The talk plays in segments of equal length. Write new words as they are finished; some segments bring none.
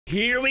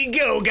Here we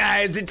go,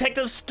 guys.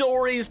 Detective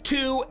Stories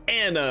 2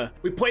 Anna.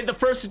 We played the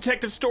first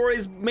Detective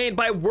Stories made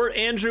by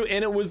Wertandrew,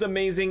 and it was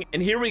amazing.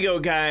 And here we go,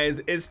 guys.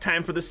 It's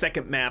time for the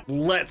second map.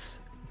 Let's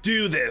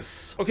do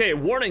this. Okay,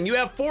 warning, you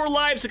have 4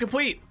 lives to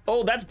complete.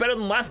 Oh, that's better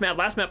than last map.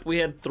 Last map we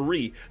had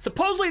 3.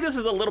 Supposedly this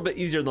is a little bit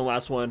easier than the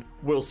last one.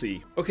 We'll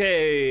see.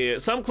 Okay,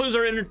 some clues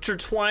are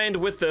intertwined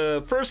with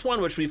the first one,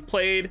 which we've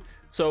played.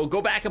 So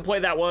go back and play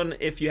that one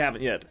if you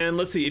haven't yet. And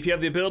let's see, if you have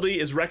the ability,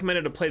 it's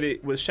recommended to play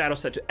with shadow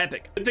set to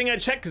epic. Good thing I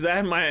checked because I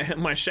had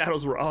my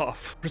shadows were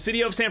off.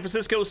 Presidio of San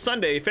Francisco,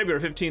 Sunday,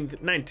 February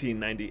 15th,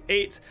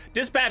 1998.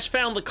 Dispatch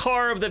found the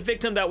car of the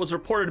victim that was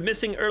reported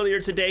missing earlier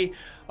today.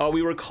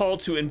 We were called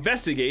to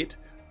investigate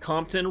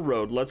Compton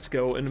Road. Let's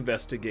go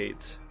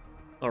investigate.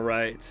 All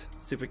right,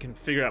 see if we can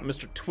figure out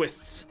Mr.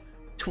 Twist's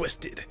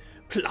twisted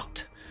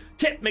plot.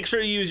 Tip, make sure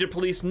you use your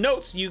police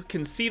notes. You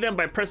can see them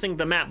by pressing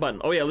the map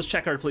button. Oh yeah, let's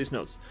check our police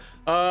notes.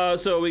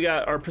 So we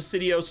got our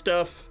Presidio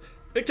stuff.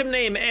 Victim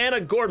name, Anna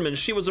Gordman.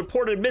 She was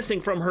reported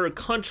missing from her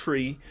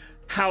country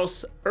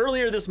house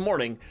earlier this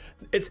morning.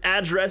 Its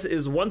address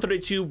is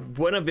 132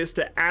 Buena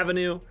Vista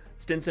Avenue,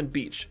 Stinson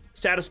Beach.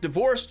 Status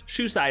divorced,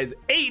 shoe size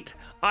 8,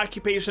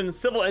 occupation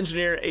civil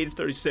engineer, age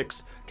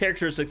 36,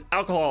 characteristics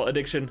alcohol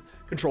addiction,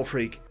 control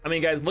freak. I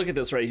mean guys, look at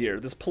this right here.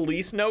 This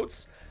police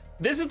notes.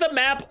 This is the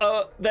map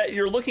that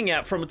you're looking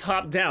at from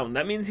top down.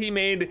 That means he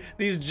made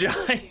these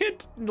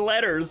giant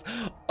letters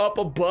up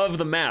above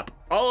the map.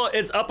 Oh,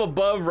 it's up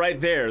above right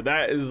there.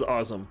 That is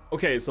awesome.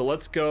 Okay, so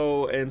let's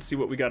go and see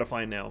what we gotta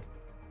find now.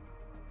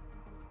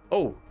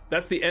 Oh,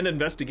 that's the end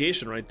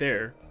investigation right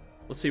there.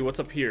 Let's see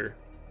what's up here.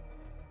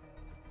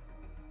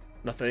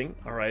 Nothing,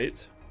 all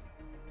right.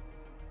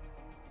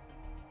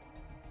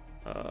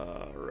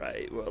 All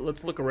right, well,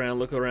 let's look around,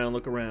 look around,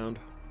 look around.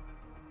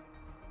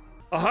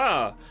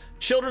 Aha!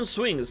 Children's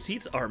swing. The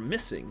seats are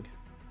missing.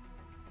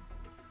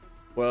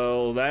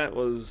 Well, that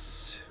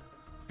was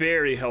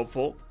very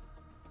helpful.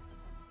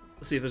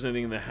 Let's see if there's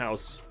anything in the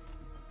house.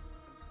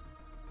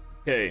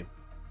 Okay.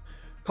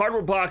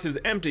 Cardboard box is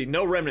empty.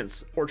 No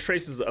remnants or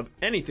traces of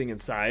anything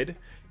inside.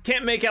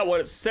 Can't make out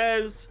what it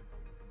says.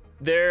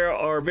 There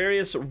are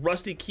various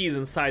rusty keys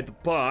inside the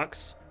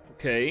box.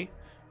 Okay.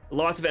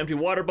 Loss of empty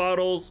water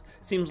bottles.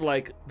 Seems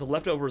like the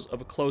leftovers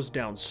of a closed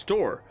down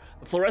store.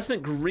 The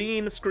fluorescent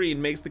green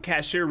screen makes the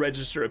cashier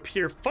register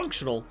appear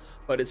functional,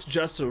 but it's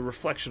just a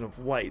reflection of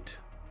light.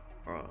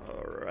 All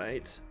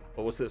right.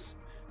 Oh, what's this?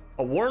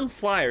 A worn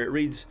flyer. It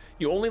reads,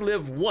 "You only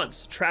live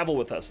once. Travel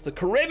with us. The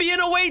Caribbean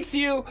awaits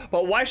you."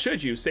 But why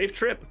should you? Safe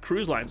trip.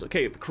 Cruise lines.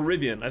 Okay, the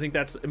Caribbean. I think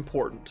that's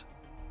important.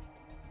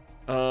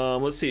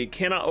 Let's see.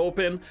 Cannot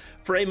open.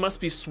 Frame must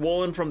be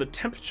swollen from the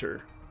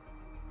temperature.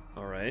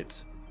 All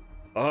right.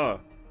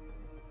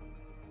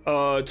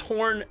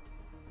 Torn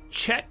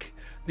check.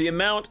 The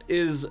amount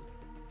is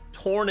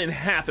torn in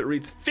half. It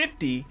reads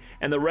 50,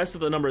 and the rest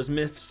of the number is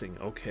missing.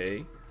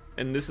 Okay,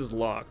 and this is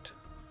locked.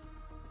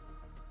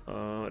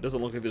 It doesn't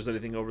look like there's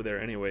anything over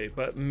there anyway,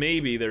 but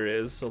maybe there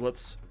is, so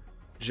let's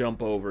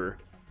jump over.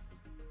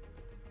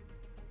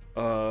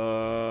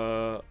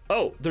 Oh,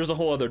 there's a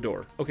whole other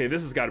door. Okay,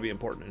 this has got to be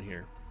important in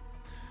here.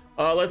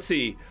 Let's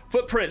see.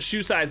 Footprint,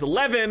 shoe size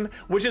 11,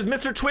 which is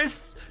Mr.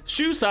 Twist's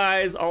shoe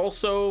size.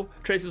 Also,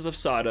 traces of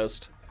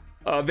sawdust.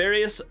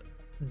 Various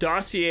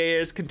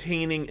dossiers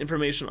containing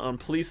information on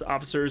police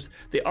officers.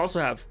 They also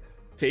have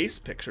face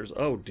pictures.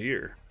 Oh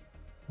dear.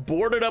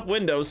 Boarded up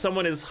windows.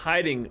 Someone is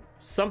hiding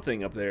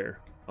something up there.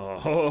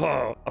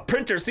 Oh, a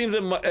printer seems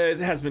it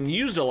has been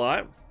used a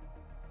lot.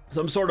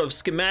 Some sort of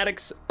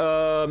schematics,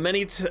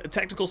 many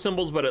technical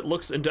symbols, but it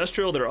looks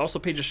industrial. There are also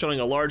pages showing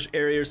a large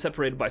area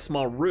separated by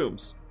small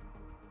rooms.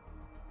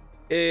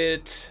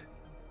 It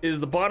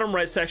is the bottom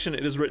right section.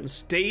 It is written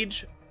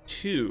stage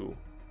 2.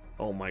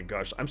 Oh my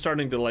gosh, I'm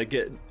starting to like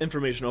get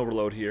information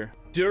overload here.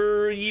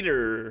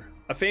 Eater,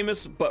 a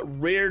famous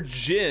but rare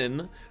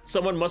gin.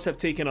 Someone must have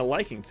taken a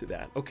liking to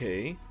that.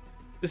 Okay.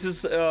 This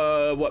is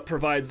what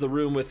provides the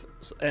room with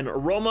an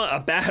aroma, a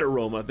bad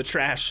aroma, the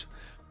trash.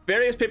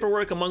 Various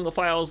paperwork among the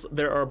files.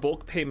 There are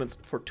bulk payments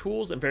for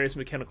tools and various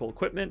mechanical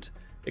equipment.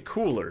 A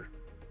cooler.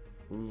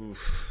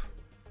 Oof.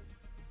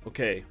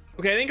 Okay.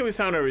 Okay, I think we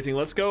found everything.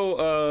 Let's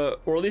go,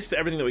 or at least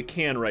everything that we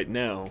can right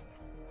now.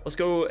 Let's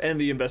go end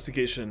the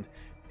investigation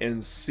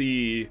and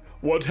see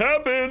what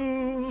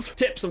happens.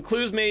 Tip, some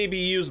clues may be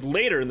used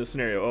later in the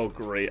scenario. Oh,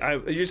 great.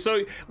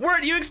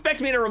 You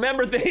expect me to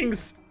remember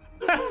things?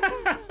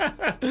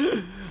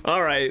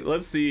 All right,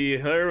 let's see.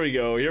 Here we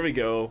go, here we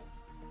go.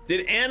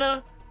 Did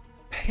Anna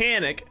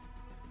panic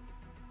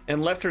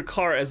and left her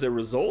car as a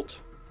result?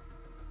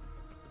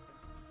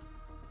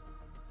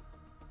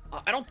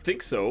 I don't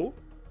think so.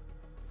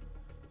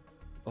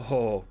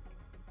 Oh,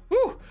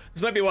 whew.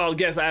 This might be a wild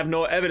guess. I have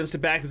no evidence to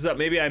back this up.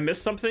 Maybe I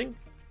missed something?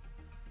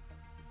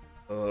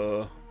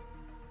 I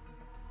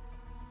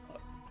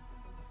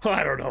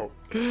don't know.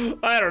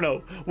 I don't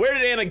know. Where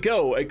did Anna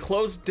go? A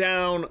closed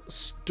down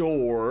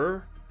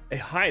store, a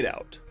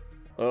hideout.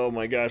 Oh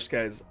my gosh,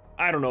 guys.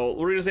 I don't know.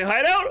 We're gonna say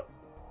hideout?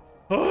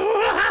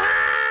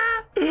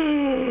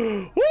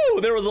 Woo!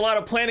 there was a lot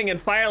of planning and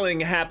filing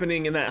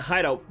happening in that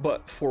hideout,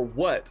 but for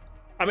what?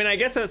 I mean, I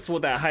guess that's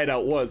what that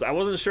hideout was. I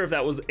wasn't sure if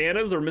that was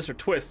Anna's or Mr.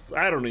 Twist's.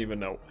 I don't even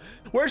know.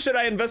 Where should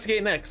I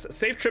investigate next?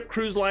 Safe Trip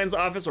Cruise Line's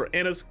office or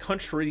Anna's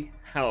country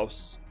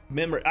house?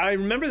 I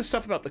remember the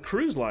stuff about the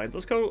cruise lines.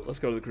 Let's go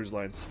to the cruise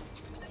lines.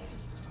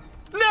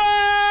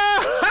 No!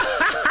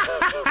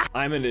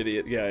 I'm an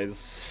idiot,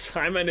 guys.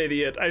 I'm an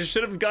idiot. I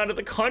should have gone to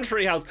the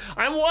country house.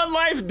 I'm one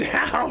life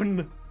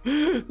down.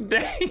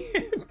 Dang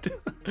it.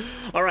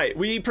 All right,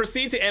 we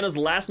proceed to Anna's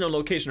last known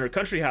location, her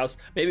country house.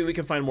 Maybe we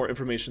can find more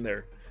information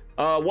there.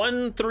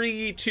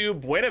 132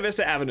 Buena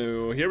Vista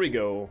Avenue. Here we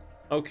go.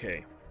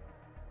 Okay.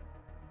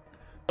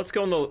 Let's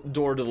go on the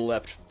door to the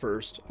left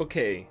first.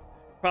 Okay.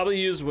 Probably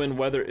used when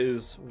weather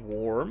is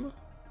warm.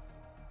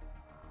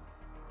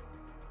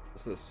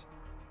 What's this?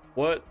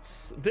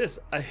 What's this?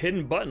 A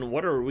hidden button.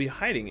 What are we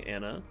hiding,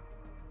 Anna?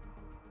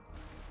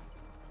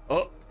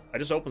 Oh, I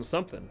just opened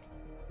something.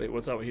 Wait,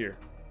 what's out here?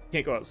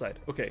 Can't go outside.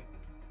 Okay.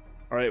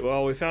 All right,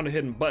 well, we found a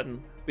hidden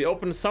button. We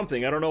opened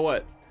something. I don't know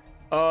what.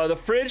 The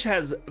fridge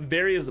has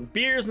various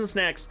beers and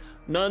snacks.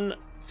 None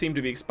seem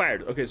to be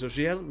expired. Okay, so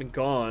she hasn't been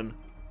gone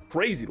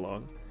crazy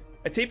long.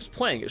 A tape is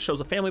playing. It shows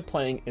a family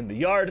playing in the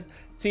yard.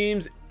 It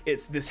seems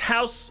it's this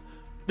house,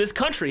 this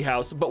country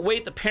house, but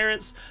wait, the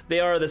parents, they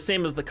are the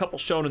same as the couple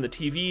shown in the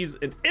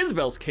TVs. In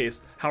Isabel's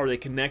case, how are they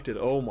connected?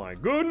 Oh my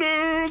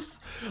goodness.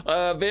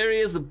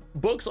 Various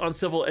books on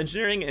civil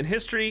engineering and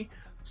history.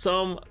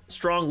 Some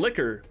strong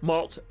liquor,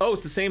 malt. Oh,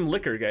 it's the same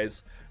liquor,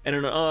 guys. And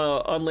an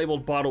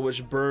unlabeled bottle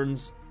which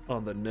burns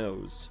on the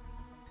nose.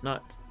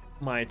 Not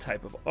my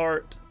type of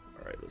art.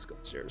 All right, let's go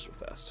upstairs real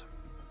fast.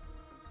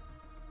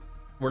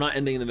 We're not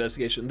ending the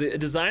investigation. The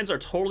designs are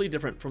totally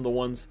different from the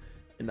ones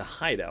in the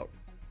hideout.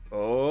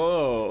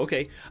 Oh,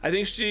 okay. I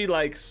think she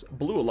likes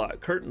blue a lot.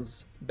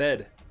 Curtains,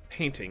 bed,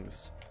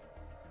 paintings.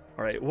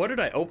 All right, what did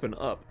I open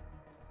up?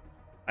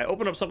 I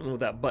opened up something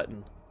with that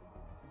button.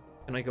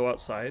 Can I go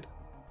outside?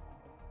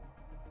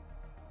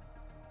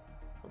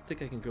 I don't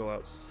think I can go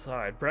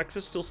outside.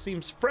 Breakfast still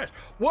seems fresh.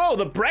 Whoa,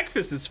 the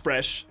breakfast is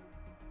fresh.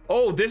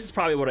 Oh, this is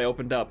probably what I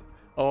opened up.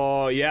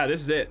 Oh yeah,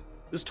 this is it.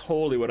 This is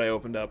totally what I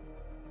opened up.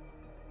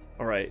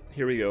 All right,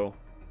 here we go.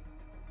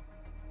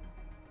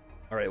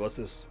 All right, what's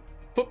this?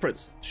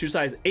 Footprints, shoe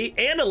size 8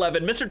 and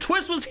 11. Mr.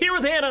 Twist was here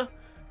with Anna.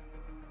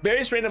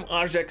 Various random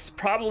objects,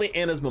 probably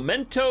Anna's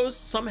mementos.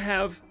 Some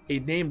have a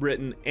name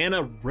written,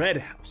 Anna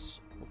Redhouse.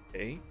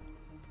 Okay.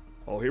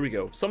 Oh, here we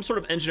go. Some sort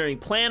of engineering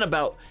plan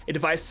about a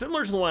device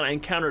similar to the one I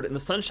encountered in the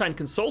Sunshine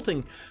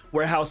Consulting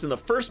warehouse in the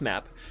first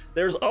map.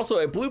 There's also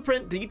a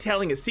blueprint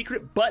detailing a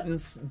secret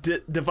buttons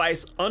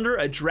device under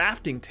a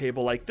drafting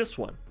table like this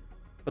one.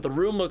 But the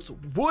room looks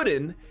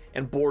wooden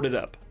and boarded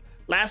up.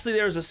 Lastly,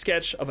 there's a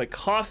sketch of a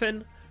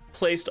coffin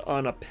placed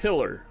on a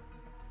pillar.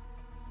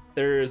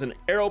 There is an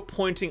arrow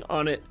pointing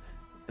on it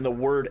and the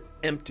word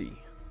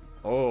empty.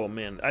 Oh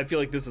man, I feel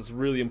like this is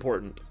really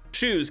important.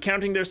 Shoes,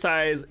 counting their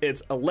size,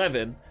 it's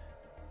 11.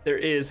 There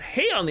is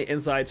hay on the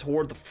inside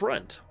toward the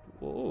front.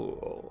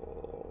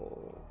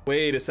 Whoa.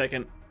 Wait a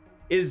second.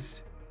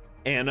 Is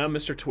Anna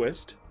Mr.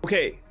 Twist?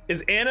 Okay,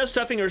 is Anna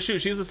stuffing her shoe?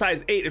 She's a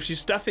size 8. If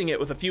she's stuffing it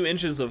with a few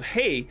inches of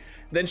hay,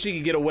 then she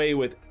could get away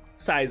with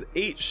size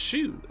 8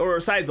 shoes, or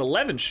size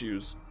 11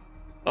 shoes,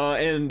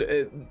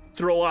 and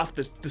throw off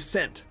the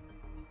scent.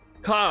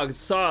 Cogs,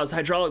 saws,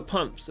 hydraulic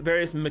pumps,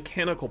 various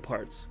mechanical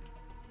parts.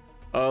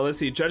 Let's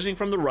see, judging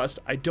from the rust,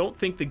 I don't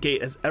think the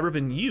gate has ever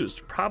been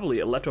used. Probably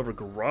a leftover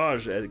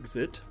garage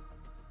exit.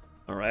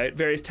 All right,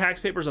 various tax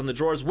papers on the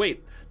drawers.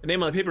 Wait, the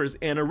name on the paper is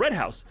Anna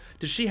Redhouse.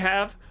 Does she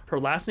have her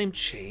last name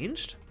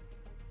changed?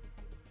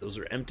 Those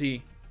are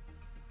empty.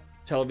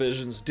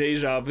 Television's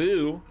deja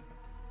vu.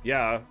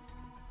 Yeah,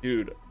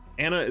 dude,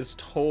 Anna is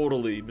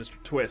totally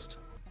Mr. Twist.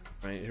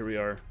 All right, here we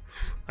are.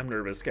 I'm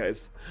nervous,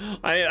 guys.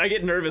 I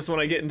get nervous when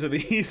I get into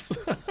these.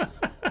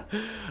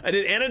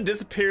 Did Anna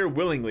disappear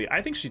willingly?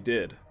 I think she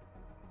did.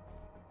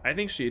 I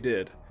think she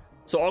did.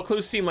 So all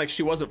clues seem like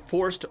she wasn't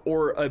forced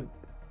or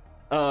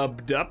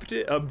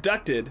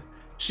abducted.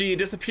 She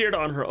disappeared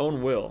on her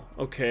own will.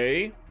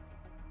 Okay.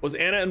 Was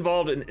Anna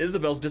involved in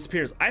Isabel's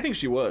disappearance? I think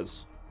she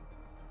was.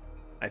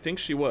 I think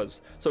she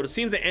was. So it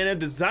seems that Anna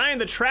designed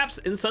the traps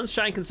in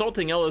Sunshine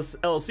Consulting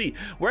LLC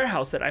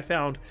warehouse that I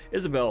found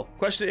Isabelle.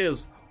 Question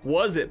is,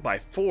 was it by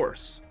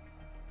force?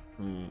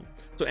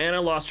 So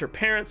Anna lost her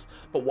parents,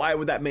 but why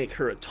would that make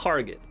her a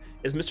target?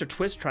 Is Mr.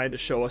 Twist trying to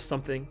show us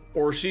something?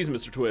 Or she's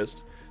Mr.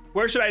 Twist?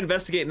 Where should I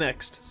investigate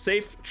next?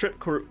 Safe Trip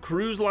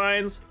Cruise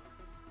Lines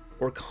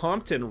or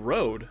Compton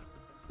Road?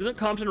 Isn't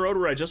Compton Road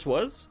where I just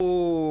was?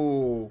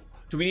 Oh,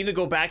 do we need to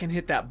go back and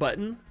hit that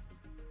button?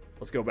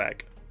 Let's go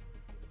back.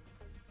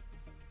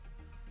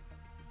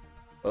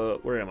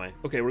 Where am I?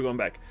 Okay, we're going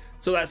back.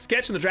 So that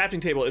sketch in the drafting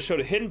table, it showed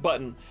a hidden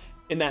button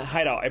in that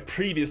hideout I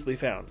previously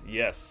found.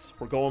 Yes,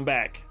 we're going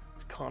back.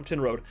 It's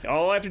Compton Road.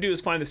 All I have to do is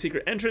find the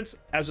secret entrance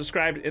as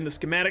described in the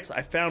schematics.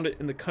 I found it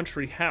in the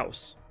country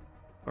house.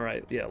 All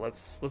right, yeah,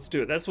 let's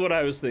do it. That's what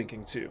I was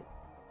thinking too.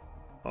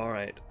 All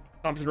right,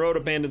 Compton Road,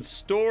 abandoned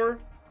store.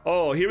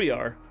 Oh, here we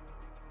are.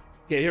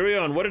 Okay, here we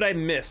are. And what did I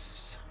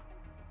miss?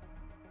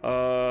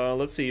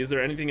 Let's see. Is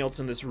there anything else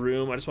in this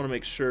room? I just want to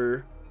make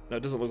sure. No,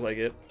 it doesn't look like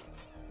it.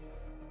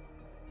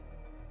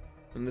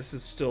 And this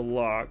is still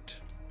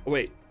locked. Oh,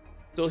 wait.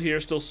 Still here,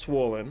 still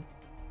swollen.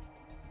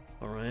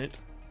 All right.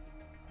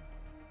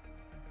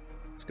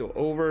 Let's go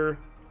over.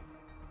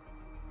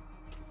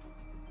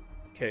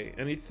 Okay,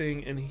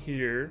 anything in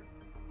here?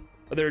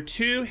 Oh, there are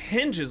 2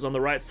 hinges on the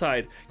right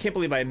side. Can't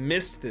believe I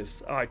missed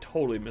this. Oh, I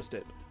totally missed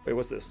it. Wait,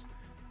 what's this?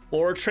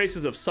 More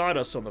traces of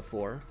sawdust on the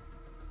floor.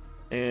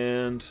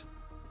 And,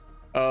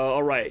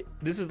 all right.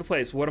 This is the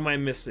place. What am I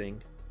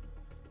missing?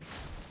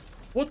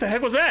 What the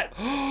heck was that?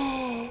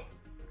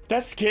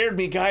 That scared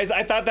me, guys.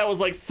 I thought that was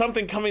like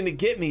something coming to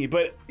get me,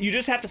 but you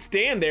just have to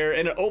stand there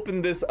and it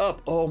opened this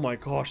up. Oh my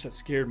gosh, that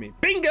scared me.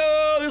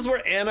 Bingo! This is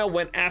where Anna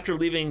went after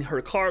leaving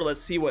her car. Let's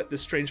see what this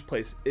strange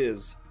place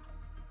is.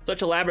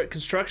 Such elaborate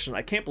construction.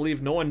 I can't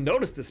believe no one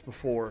noticed this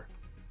before.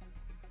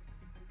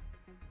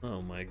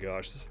 Oh my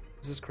gosh.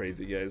 This is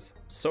crazy, guys.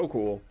 So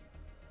cool.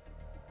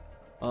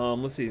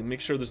 Let's see. Make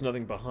sure there's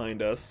nothing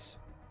behind us.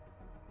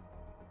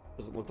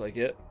 Doesn't look like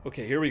it.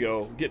 Okay, here we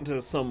go. Getting to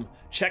some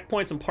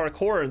checkpoints and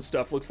parkour and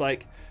stuff, looks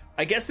like.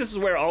 I guess this is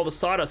where all the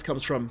sawdust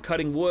comes from.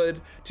 Cutting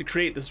wood to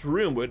create this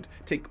room would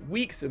take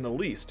weeks in the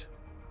least.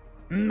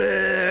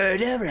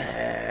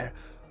 Murderer.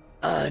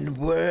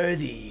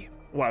 Unworthy.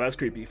 Wow, that's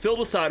creepy. Filled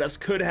with sawdust,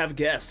 could have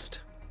guessed.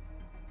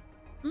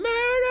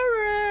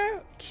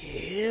 Murderer.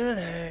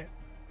 Killer.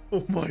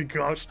 Oh my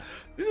gosh.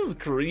 This is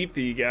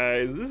creepy,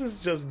 guys. This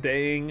is just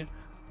dang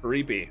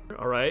creepy.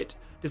 All right.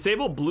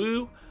 Disable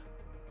blue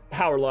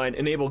power line,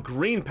 enable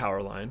green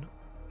power line.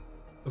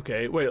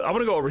 Okay, wait, I'm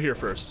gonna go over here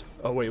first.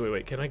 Oh,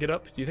 wait. Can I get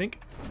up, do you think?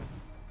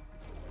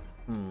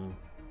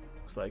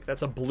 Looks like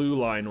that's a blue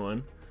line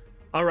one.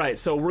 All right,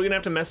 so we're gonna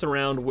have to mess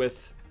around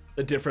with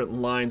the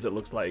different lines, it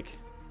looks like.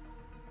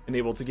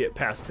 Enable to get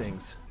past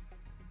things.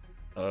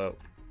 The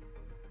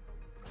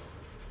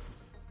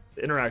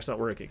interact's not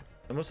working.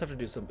 I must have to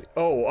do something.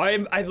 Oh,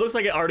 it looks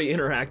like I already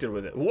interacted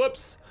with it.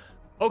 Whoops.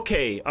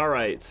 Okay, all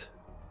right.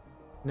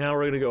 Now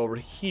we're gonna go over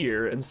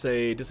here and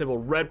say disable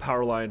red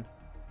power line,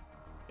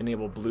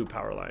 enable blue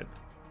power line.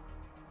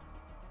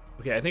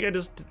 Okay, I think I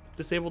just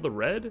disabled the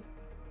red.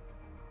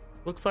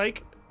 Looks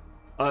like.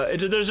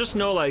 There's just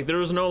no like, there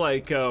was no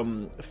like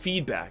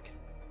feedback.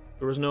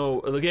 There was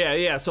no,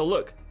 yeah, so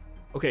look.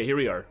 Okay, here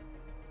we are.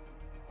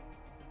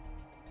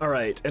 All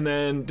right, and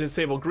then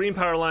disable green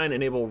power line,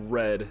 enable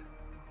red.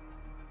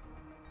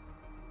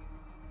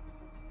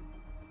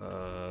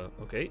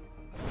 Okay.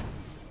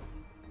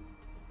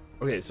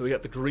 Okay, so we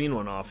got the green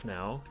one off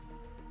now.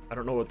 I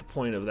don't know what the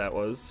point of that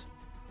was.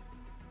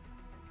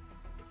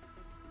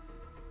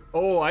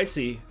 Oh, I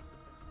see.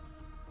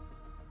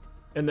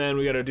 And then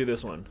we gotta do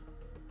this one.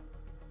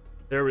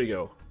 There we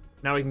go.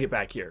 Now we can get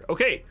back here.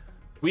 Okay,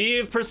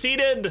 we've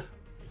proceeded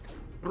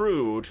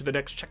through to the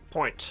next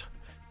checkpoint.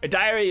 A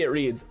diary, it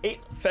reads,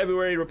 8th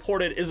February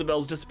reported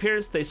Isabelle's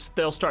disappearance.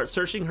 They'll start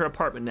searching her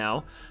apartment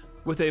now.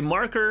 With a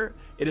marker,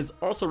 it is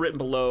also written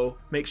below,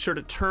 make sure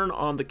to turn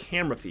on the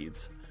camera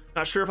feeds.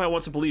 Not sure if I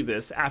want to believe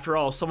this. After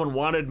all, someone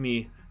wanted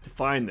me to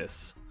find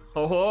this.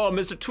 Oh,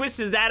 Mr.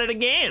 Twist is at it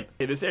again.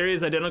 Okay, this area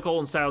is identical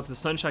in style to the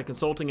Sunshine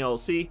Consulting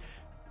LLC.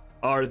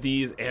 Are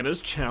these Anna's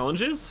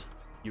challenges?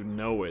 You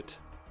know it.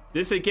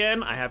 This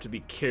again, I have to be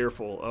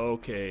careful.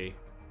 Okay.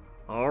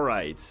 All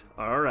right.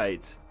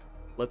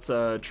 Let's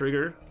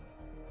trigger.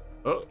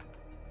 Oh,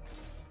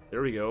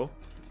 there we go.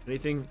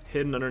 Anything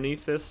hidden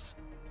underneath this?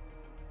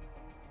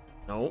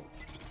 No.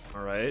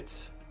 All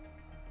right.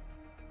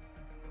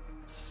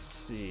 Let's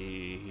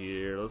see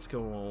here. Let's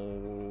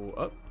go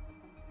up.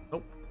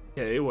 Nope.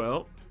 Okay,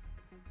 well,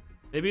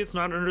 maybe it's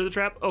not under the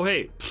trap. Oh,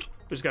 hey,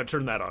 we just gotta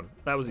turn that on.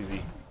 That was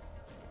easy.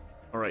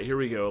 All right, here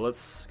we go.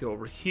 Let's go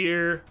over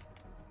here.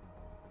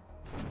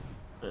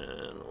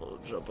 And we'll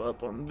jump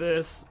up on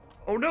this.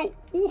 Oh no,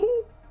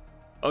 woohoo.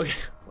 Okay,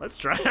 let's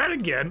try that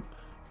again.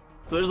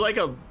 So there's like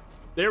a,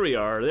 there we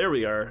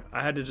are.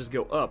 I had to just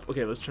go up.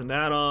 Okay, let's turn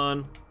that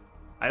on.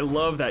 I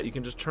love that you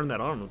can just turn that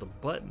on with a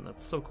button.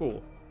 That's so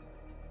cool.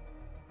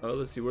 Oh,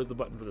 let's see, where's the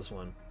button for this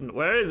one?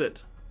 Where is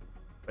it?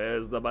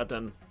 Where's the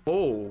button?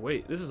 Oh,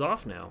 wait, this is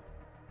off now.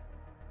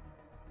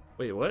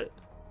 Wait, what?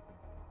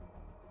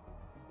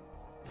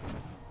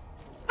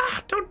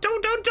 Ah, don't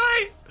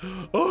die!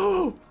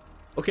 Oh!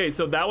 Okay,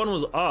 so that one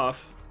was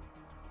off.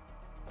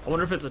 I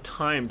wonder if it's a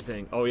timed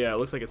thing. Oh yeah, it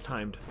looks like it's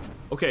timed.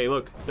 Okay,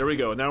 look, there we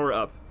go, now we're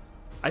up.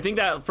 I think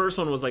that first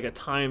one was like a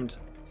timed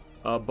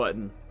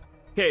button.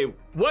 Okay,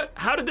 what?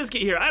 How did this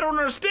get here? I don't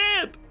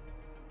understand!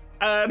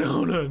 I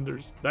don't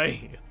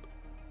understand.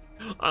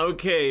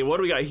 Okay, what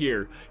do we got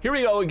here? Here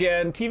we go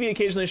again. TV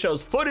occasionally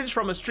shows footage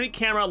from a street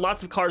camera.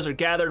 Lots of cars are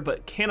gathered,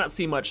 but cannot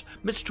see much.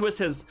 Mr. Twist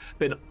has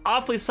been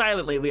awfully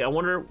silent lately. I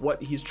wonder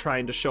what he's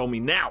trying to show me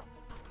now.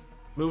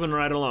 Moving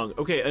right along.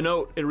 Okay, a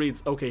note, it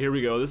reads, okay, here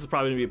we go. This is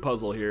probably gonna be a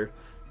puzzle here.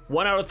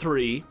 1 out of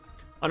 3.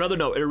 Another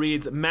note, it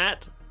reads,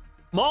 Malt,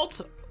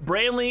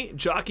 Branley,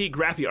 Jockey,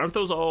 Graffy. Aren't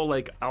those all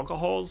like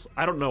alcohols?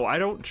 I don't know. I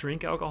don't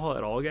drink alcohol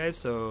at all, guys,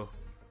 so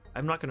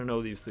I'm not gonna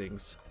know these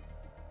things.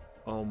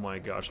 Oh my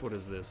gosh, what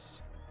is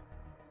this?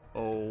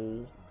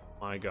 Oh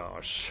My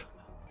gosh.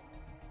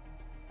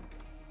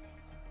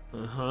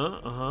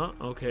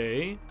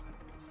 Okay.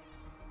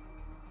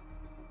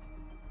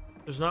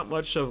 There's not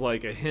much of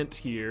like a hint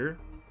here.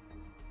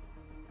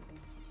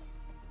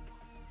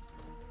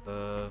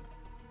 Oh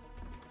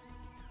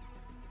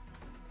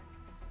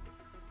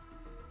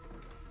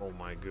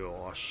my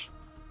gosh.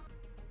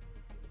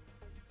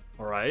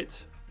 All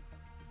right.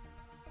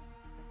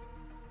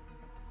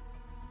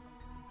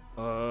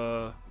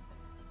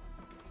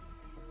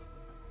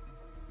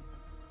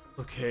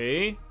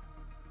 Okay.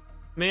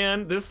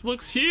 Man, this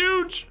looks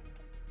huge.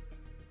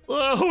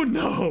 Oh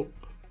no.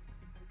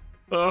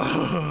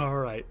 Oh, all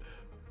right.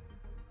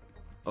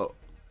 Oh.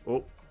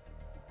 All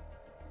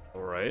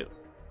right.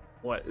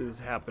 What is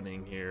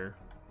happening here?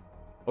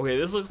 Okay,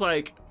 this looks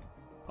like,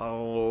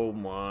 oh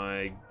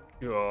my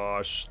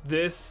gosh.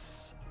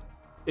 This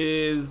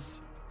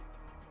is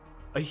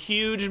a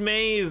huge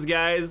maze,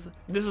 guys.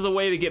 This is a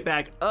way to get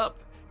back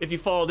up if you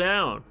fall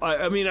down.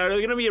 I mean, are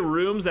there gonna be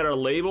rooms that are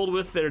labeled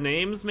with their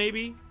names,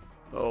 maybe?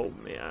 Oh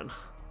man.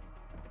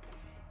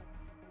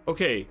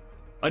 Okay,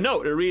 a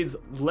note, it reads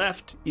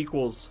left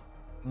equals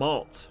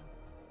malt.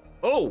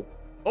 Oh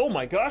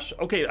my gosh.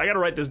 Okay, I gotta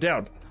write this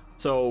down.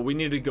 So we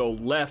need to go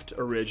left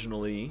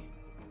originally.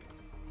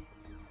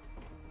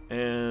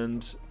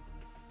 And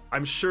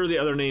I'm sure the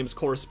other names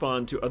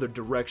correspond to other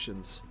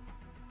directions.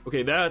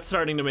 Okay, that's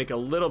starting to make a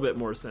little bit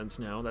more sense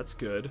now. That's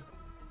good.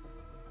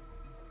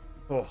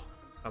 Oh,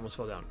 I almost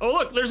fell down. Oh,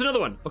 look, there's another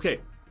one. Okay.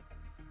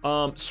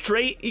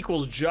 Straight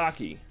equals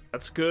jockey.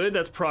 That's good,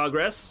 that's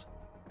progress.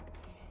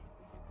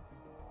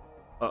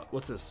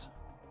 What's this?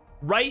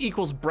 Right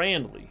equals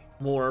Brandley.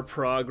 More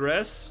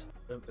progress.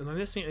 Am I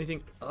missing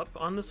anything up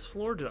on this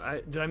floor?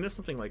 Did I miss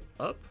something like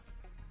up?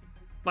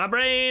 My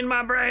brain,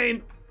 my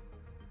brain.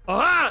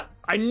 Aha!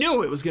 I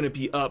knew it was gonna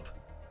be up.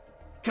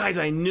 Guys,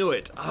 I knew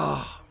it.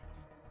 Ah,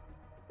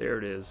 there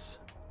it is.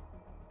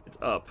 It's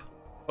up.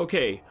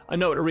 Okay, I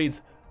know it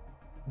reads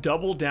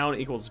double down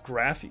equals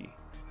graphy.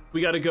 We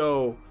gotta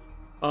go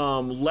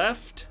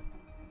left,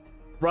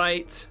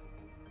 right,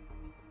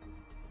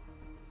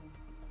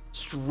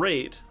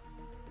 straight,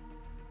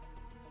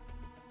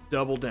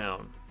 double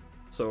down.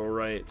 So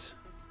right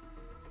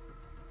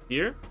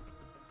here.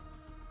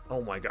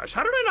 Oh my gosh,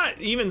 how did I not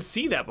even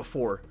see that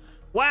before?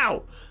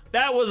 Wow,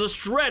 that was a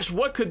stretch.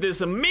 What could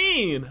this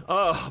mean?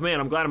 Oh man,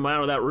 I'm glad I'm out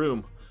of that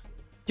room.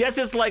 Guess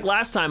it's like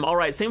last time. All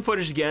right, same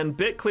footage again,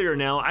 bit clearer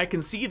now. I can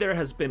see there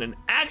has been an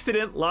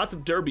accident, lots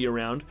of derby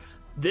around.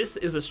 This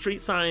is a street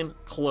sign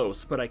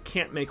close, but I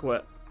can't make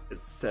what it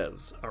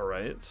says. All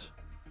right.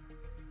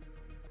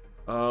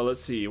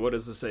 Let's see, what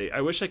does this say?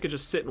 I wish I could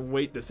just sit and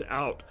wait this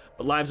out,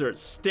 but lives are at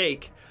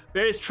stake.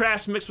 Various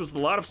trash mixed with a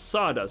lot of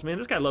sawdust. Man,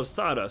 this guy loves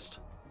sawdust.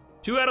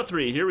 2 out of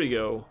 3, here we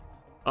go.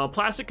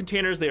 Plastic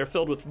containers, they are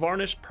filled with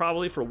varnish,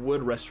 probably for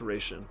wood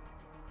restoration.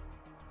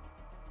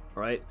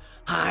 All right.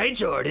 Hi,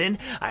 Jordan.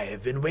 I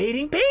have been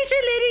waiting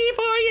patiently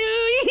for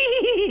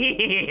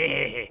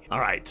you. All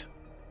right.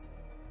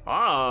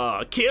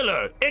 Ah,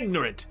 killer,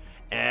 ignorant,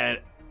 and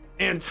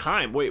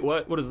time. Wait,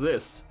 what is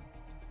this?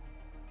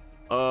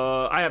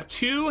 I have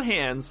 2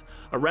 hands,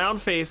 a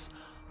round face.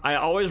 I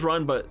always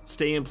run, but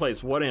stay in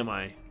place. What am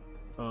I?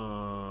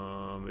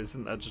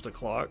 Isn't that just a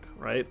clock,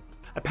 right?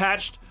 A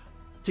patched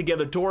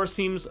together door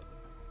seems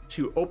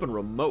to open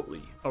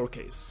remotely.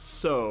 Okay,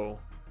 so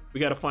we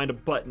got to find a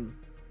button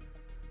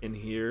in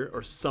here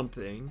or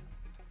something.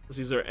 Let's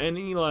see, is there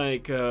any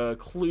like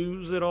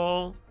clues at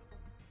all?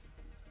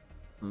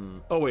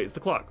 Oh wait, it's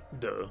the clock.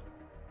 Duh.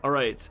 All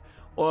right.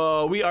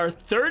 We are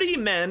 30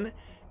 men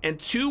and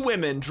 2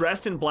 women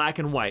dressed in black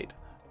and white.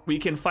 We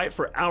can fight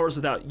for hours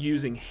without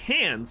using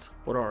hands.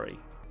 What are we?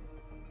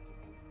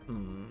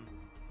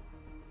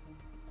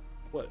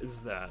 What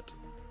is that?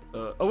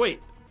 Oh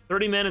wait,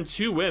 30 men and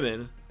 2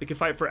 women. They can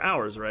fight for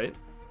hours, right?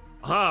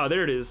 Ah,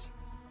 there it is.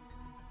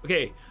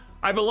 Okay,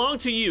 I belong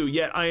to you,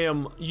 yet I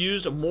am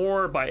used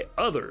more by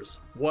others.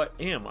 What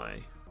am I?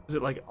 Is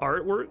it like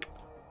artwork?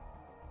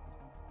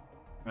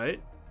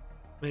 Right?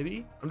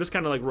 Maybe? I'm just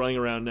kind of like running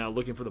around now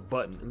looking for the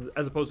button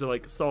as opposed to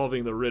like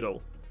solving the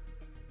riddle.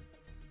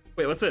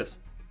 Wait, what's this?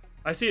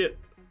 I see it.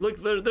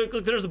 Look,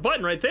 there's a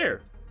button right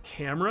there.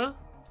 Camera?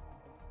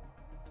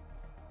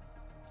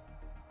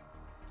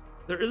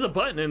 There is a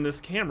button in this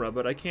camera,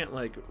 but I can't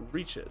like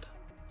reach it.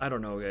 I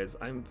don't know, guys.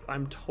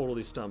 I'm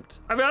totally stumped.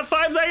 I've got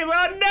 5 seconds.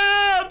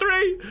 Oh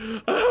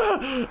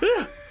no!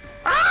 3.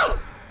 Ow!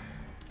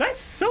 That's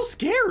so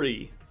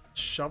scary.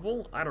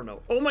 Shovel? I don't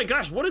know. Oh my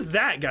gosh, what is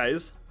that,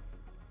 guys?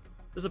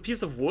 There's a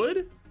piece of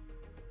wood?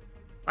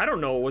 I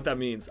don't know what that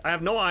means. I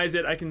have no eyes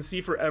yet. I can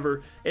see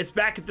forever. It's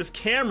back at this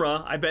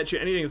camera. I bet you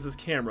anything is this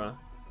camera.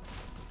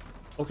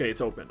 Okay,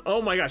 it's open.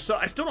 Oh my gosh. So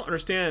I still don't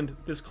understand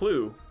this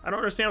clue. I don't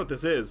understand what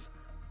this is.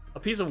 A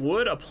piece of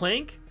wood? A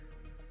plank?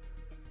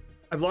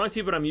 I belong to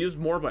you, but I'm used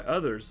more by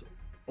others.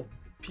 A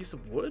piece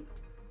of wood?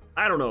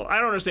 I don't know. I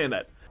don't understand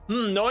that.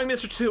 Knowing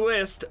Mr.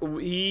 Twist,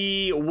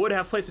 he would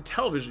have placed a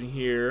television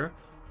here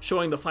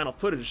showing the final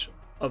footage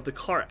of the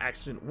car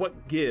accident.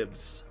 What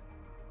gives?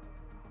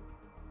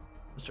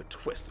 Mr.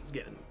 Twist is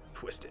getting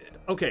twisted.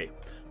 Okay.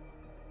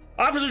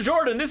 Officer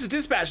Jordan, this is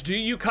dispatch. Do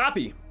you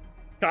copy?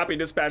 Copy,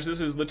 dispatch.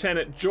 This is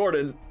Lieutenant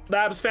Jordan.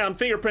 Labs found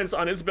fingerprints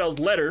on Isabelle's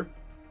letter.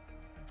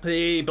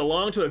 They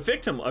belong to a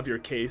victim of your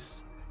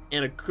case,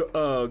 and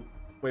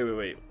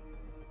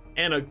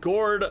Anna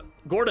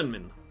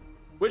Gordonman,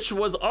 which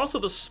was also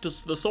the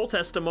sole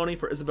testimony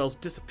for Isabelle's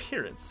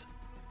disappearance.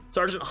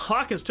 Sergeant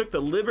Hawkins took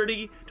the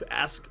liberty to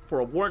ask for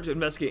a warrant to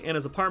investigate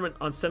Anna's apartment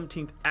on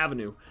 17th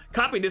Avenue.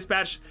 Copy,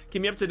 dispatch.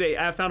 Keep me up to date.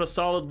 I have found a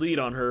solid lead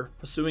on her.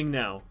 Pursuing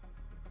now.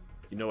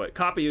 You know what?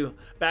 Copy.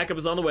 Backup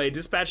is on the way.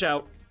 Dispatch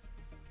out.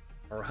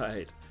 All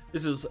right.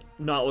 This is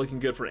not looking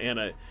good for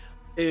Anna.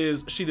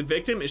 Is she the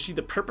victim? Is she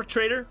the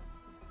perpetrator?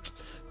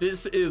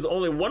 This is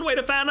only one way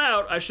to find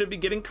out. I should be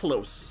getting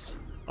close.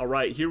 All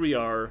right, here we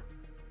are.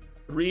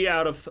 3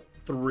 out of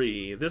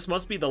 3. This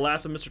must be the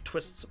last of Mr.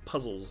 Twist's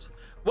puzzles.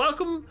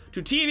 Welcome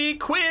to TV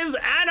Quiz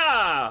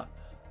Anna!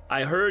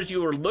 I heard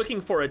you were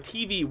looking for a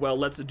TV. Well,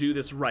 let's do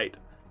this right.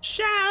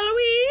 Shall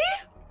we?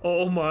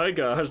 Oh my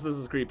gosh, this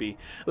is creepy.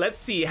 Let's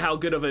see how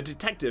good of a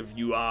detective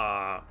you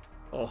are.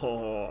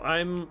 Oh,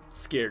 I'm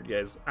scared,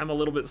 guys. I'm a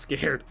little bit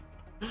scared.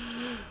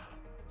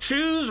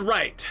 Choose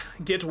right.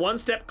 Get one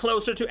step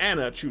closer to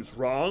Anna. Choose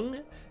wrong.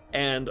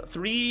 And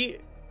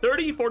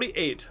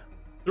 3048.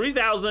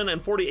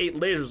 3048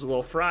 lasers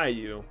will fry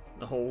you.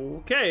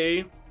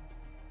 Okay.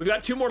 We've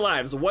got 2 more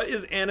lives. What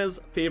is Anna's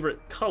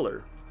favorite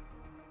color?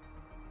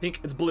 Pink.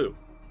 It's blue.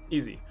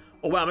 Easy.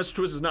 Oh wow, Mr.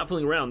 Twist is not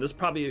fooling around. This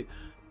probably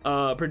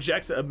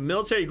projects a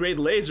military-grade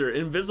laser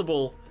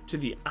invisible to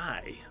the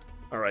eye.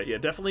 All right, yeah,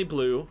 definitely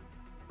blue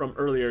from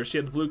earlier. She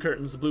had the blue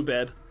curtains, the blue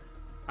bed.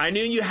 I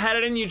knew you had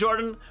it in you,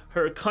 Jordan.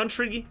 Her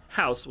country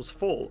house was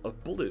full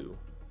of blue.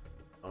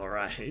 All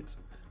right.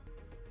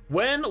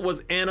 When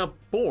was Anna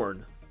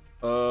born?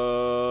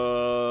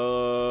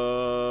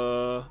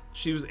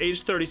 She was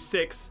age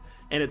 36,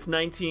 and it's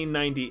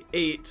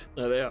 1998.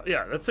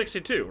 Yeah, that's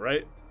 62,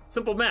 right?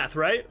 Simple math,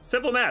 right?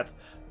 Simple math.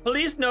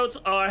 Police notes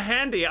are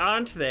handy,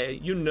 aren't they?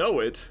 You know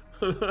it.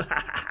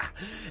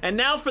 And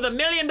now for the $1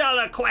 million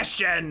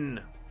question.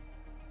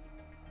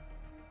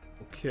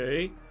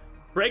 Okay.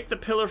 Break the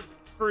pillar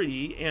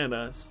free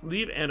Anna.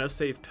 Leave Anna,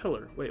 save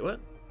pillar. Wait, what?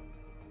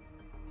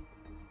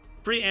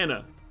 Free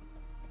Anna.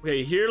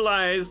 Okay, here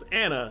lies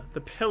Anna, the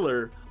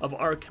pillar of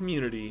our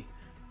community.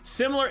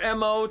 Similar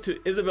MO to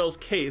Isabelle's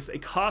case, a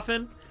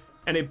coffin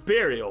and a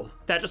burial.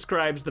 That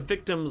describes the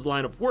victim's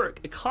line of work.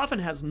 A coffin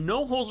has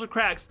no holes or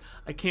cracks.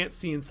 I can't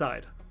see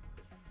inside.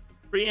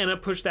 Free Anna,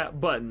 push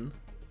that button.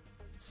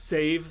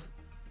 Save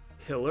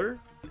pillar.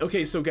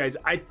 Okay, so guys,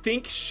 I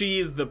think she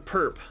is the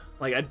perp.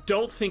 Like, I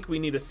don't think we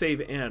need to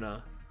save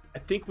Anna. I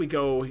think we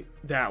go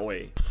that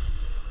way.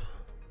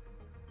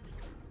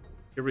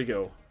 Here we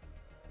go.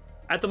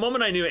 At the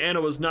moment, I knew Anna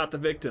was not the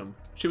victim.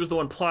 She was the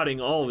one plotting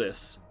all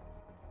this.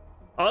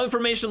 All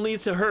information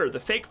leads to her. The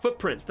fake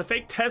footprints, the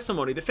fake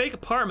testimony, the fake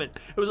apartment.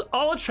 It was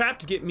all a trap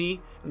to get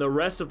me and the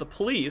rest of the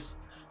police.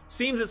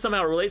 Seems it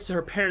somehow relates to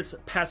her parents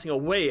passing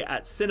away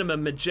at Cinema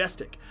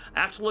Majestic. I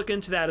have to look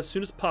into that as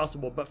soon as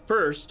possible. But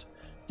first,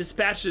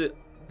 dispatch it.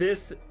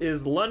 This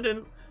is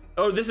London.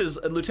 Oh, this is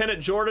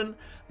Lieutenant Jordan.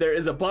 There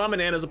is a bomb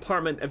in Anna's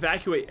apartment.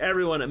 Evacuate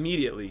everyone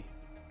immediately.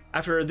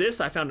 After this,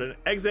 I found an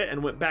exit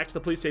and went back to the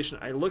police station.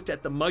 I looked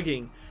at the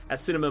mugging at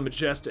Cinema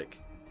Majestic,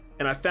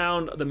 and I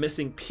found the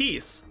missing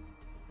piece.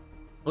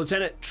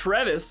 Lieutenant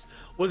Travis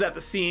was at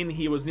the scene.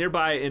 He was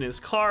nearby in his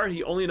car.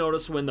 He only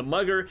noticed when the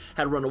mugger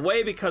had run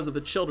away because of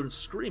the children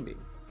screaming.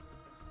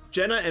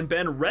 Jenna and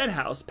Ben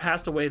Redhouse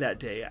passed away that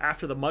day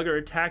after the mugger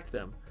attacked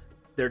them,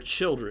 their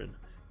children.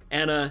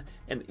 Anna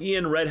and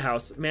Ian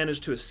Redhouse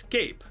managed to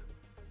escape.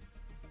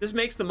 This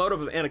makes the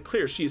motive of Anna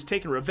clear. She has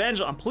taken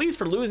revenge on police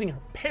for losing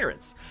her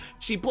parents.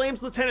 She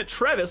blames Lieutenant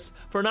Travis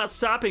for not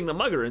stopping the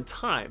mugger in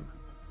time.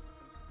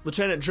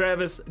 Lieutenant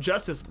Travis,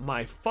 Justice,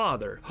 my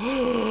father.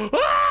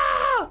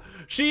 Ah!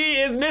 She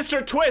is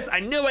Mr. Twist.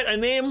 I knew it. A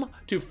name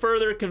to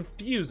further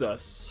confuse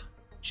us.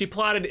 She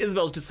plotted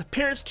Isabelle's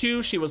disappearance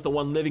too. She was the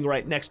one living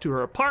right next to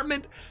her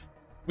apartment.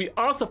 We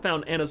also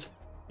found Anna's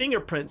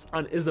fingerprints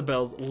on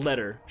Isabelle's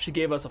letter. She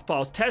gave us a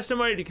false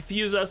testimony to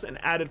confuse us and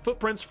added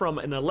footprints from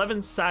an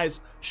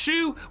 11-size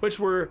shoe, which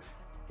were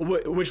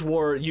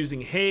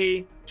using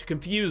hay to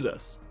confuse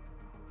us.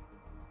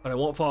 But I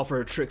won't fall for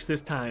her tricks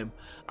this time.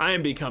 I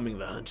am becoming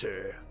the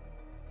hunter.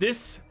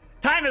 This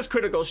time is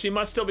critical. She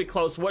must still be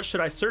close. What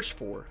should I search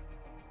for?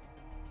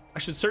 I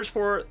should search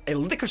for a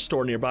liquor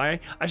store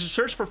nearby. I should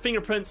search for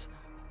fingerprints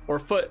or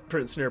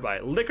footprints nearby.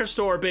 Liquor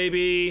store,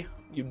 baby.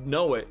 You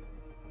know it.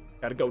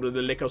 Gotta go to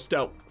the liquor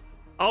store.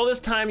 All this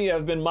time you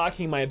have been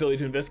mocking my ability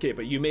to investigate,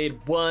 but you made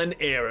one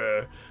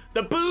error.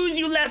 The booze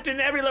you left in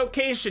every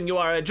location. You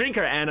are a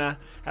drinker, Anna.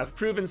 Have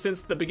proven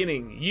since the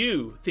beginning.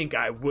 You think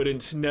I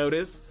wouldn't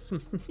notice?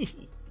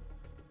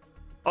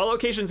 All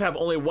locations have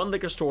only one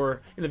liquor store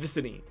in the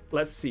vicinity.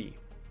 Let's see.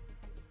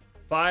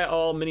 Buy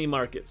all mini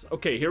markets.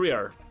 Okay, here we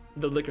are.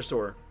 The liquor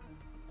store.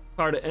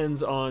 Card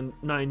ends on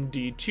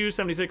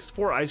 92.76.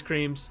 4 ice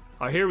creams.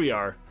 Oh, here we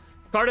are.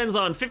 Card ends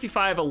on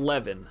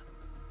 55.11.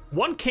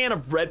 1 can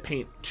of red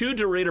paint, 2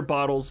 Durator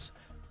bottles,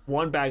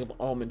 1 bag of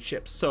almond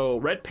chips. So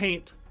red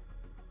paint,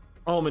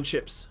 almond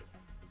chips,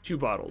 2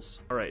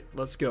 bottles. All right,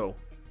 let's go.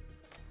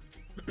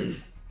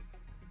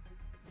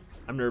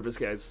 I'm nervous,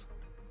 guys.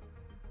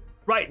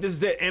 Right, this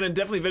is it. Anna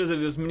definitely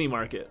visited this mini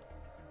market.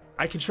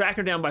 I can track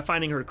her down by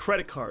finding her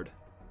credit card.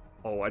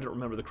 Oh, I don't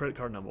remember the credit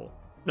card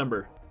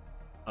number.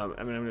 I mean,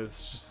 I'm gonna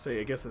just say,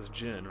 I guess it's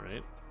gin,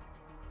 right?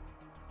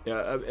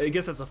 Yeah, I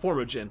guess that's a form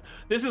of gin.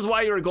 This is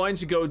why you're going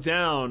to go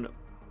down,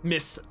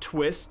 Miss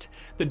Twist.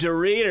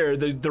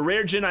 The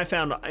rare gin I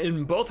found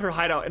in both her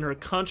hideout and her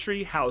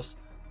country house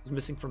is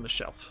missing from the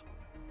shelf.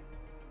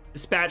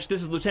 Dispatch,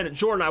 this is Lieutenant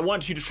Jordan. I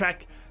want you to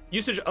track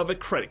usage of a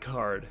credit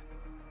card.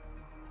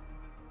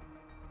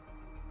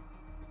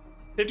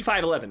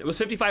 5511. It was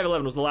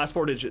 5511 was the last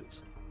 4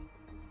 digits.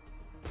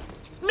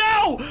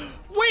 No!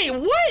 Wait,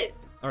 what?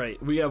 All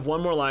right, we have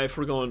 1 more life.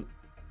 We're going.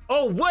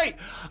 Oh, wait.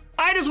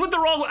 I just went the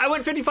wrong way. I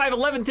went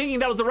 5511 thinking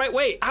that was the right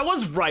way. I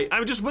was right.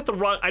 I just went the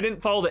wrong. I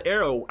didn't follow the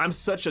arrow. I'm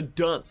such a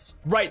dunce.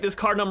 Right, this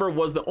card number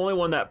was the only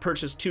one that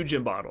purchased 2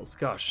 gin bottles.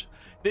 Gosh.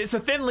 It's a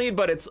thin lead,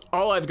 but it's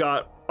all I've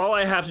got. All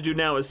I have to do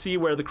now is see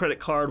where the credit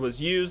card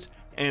was used.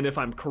 And if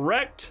I'm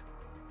correct,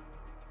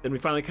 then we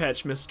finally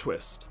catch Miss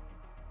Twist.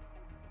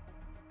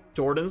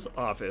 Jordan's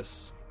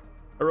office.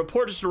 A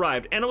report just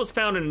arrived. Anna was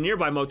found in a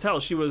nearby motel.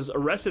 She was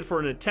arrested for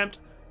an attempt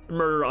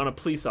murder on a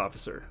police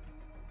officer.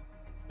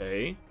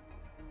 Okay.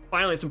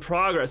 Finally, some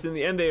progress. In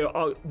the end,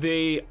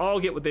 they all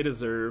get what they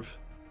deserve.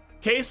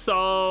 Case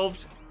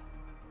solved.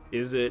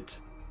 Is it?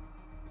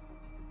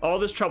 All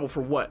this trouble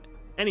for what?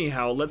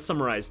 Anyhow, let's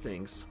summarize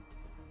things.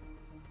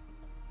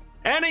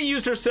 Anna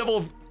used her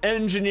civil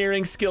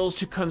engineering skills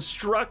to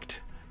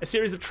construct a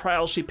series of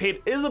trials. She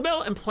paid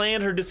Isabelle and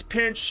planned her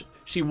disappearance.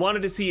 She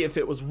wanted to see if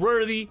it was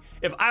worthy,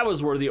 if I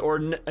was worthy or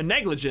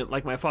negligent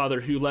like my father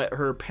who let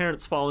her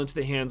parents fall into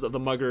the hands of the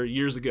mugger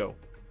years ago.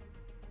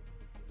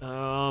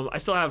 I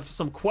still have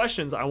some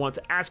questions I want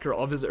to ask her.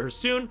 I'll visit her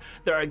soon.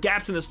 There are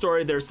gaps in the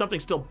story. There's something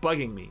still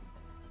bugging me.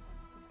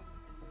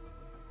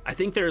 I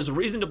think there's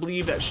reason to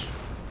believe that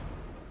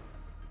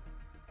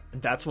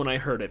and that's when I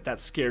heard it. That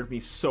scared me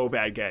so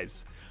bad,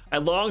 guys. A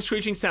long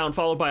screeching sound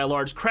followed by a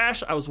large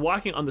crash. I was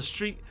walking on the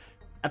street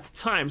at the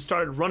time,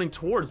 started running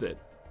towards it.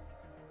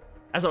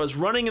 As I was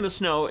running in the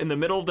snow in the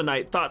middle of the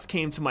night, thoughts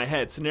came to my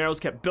head.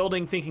 Scenarios kept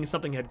building, thinking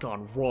something had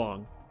gone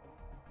wrong.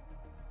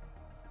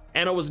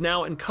 Anna was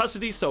now in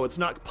custody, so it's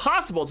not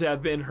possible to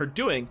have been her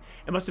doing.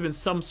 It must have been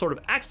some sort of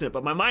accident,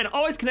 but my mind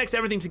always connects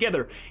everything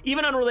together,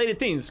 even unrelated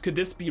things. Could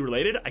this be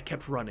related? I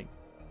kept running.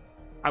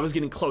 I was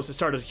getting close. I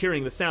started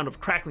hearing the sound of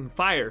crackling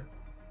fire.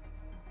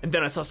 And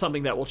then I saw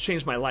something that will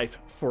change my life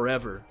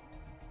forever.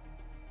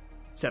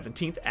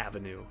 17th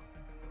Avenue.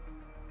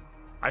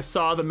 I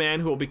saw the man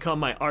who will become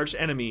my arch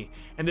enemy,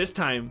 and this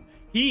time,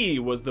 he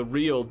was the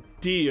real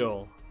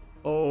deal.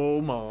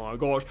 Oh my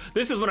gosh.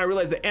 This is when I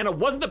realized that Anna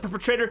wasn't the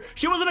perpetrator,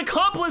 she was an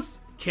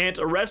accomplice! Can't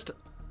arrest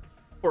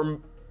for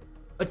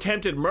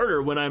attempted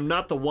murder when I'm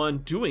not the one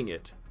doing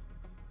it.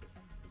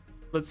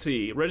 Let's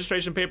see,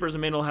 registration papers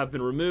and manual have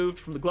been removed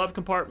from the glove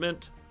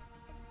compartment.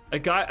 A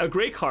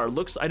gray car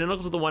looks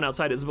identical to the one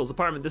outside Isabelle's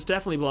apartment. This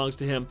definitely belongs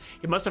to him.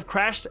 He must have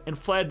crashed and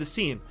fled the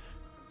scene.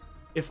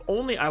 If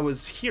only I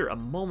was here a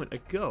moment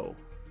ago.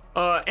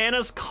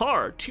 Anna's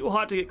car, too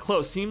hot to get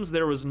close. Seems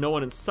there was no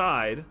one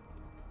inside.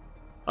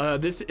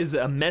 This is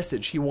a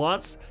message. He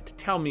wants to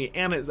tell me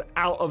Anna is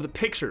out of the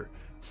picture.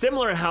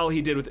 Similar to how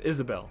he did with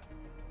Isabelle.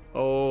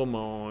 Oh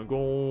my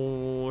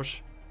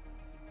gosh.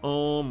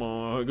 Oh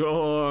my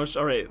gosh.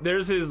 All right,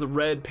 there's his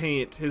red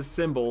paint, his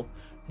symbol.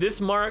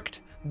 This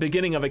marked the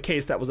beginning of a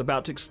case that was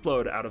about to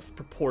explode out of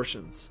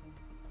proportions.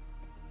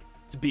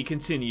 To be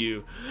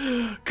continued.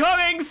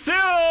 Coming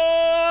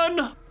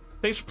soon!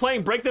 Thanks for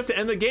playing. Break this to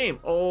end the game.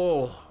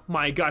 Oh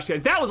my gosh,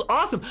 guys, that was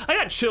awesome. I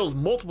got chills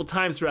multiple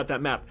times throughout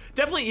that map.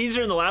 Definitely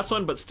easier than the last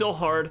one, but still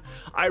hard.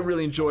 I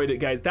really enjoyed it,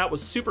 guys. That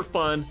was super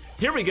fun.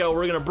 Here we go.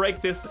 We're gonna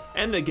break this,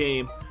 end the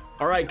game.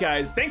 All right,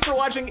 guys, thanks for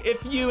watching.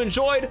 If you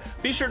enjoyed,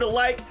 be sure to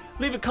like,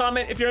 leave a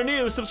comment. If you're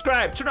new,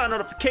 subscribe, turn on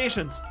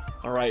notifications.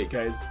 All right,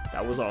 guys,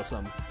 that was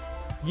awesome.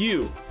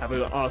 You have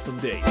an awesome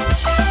day.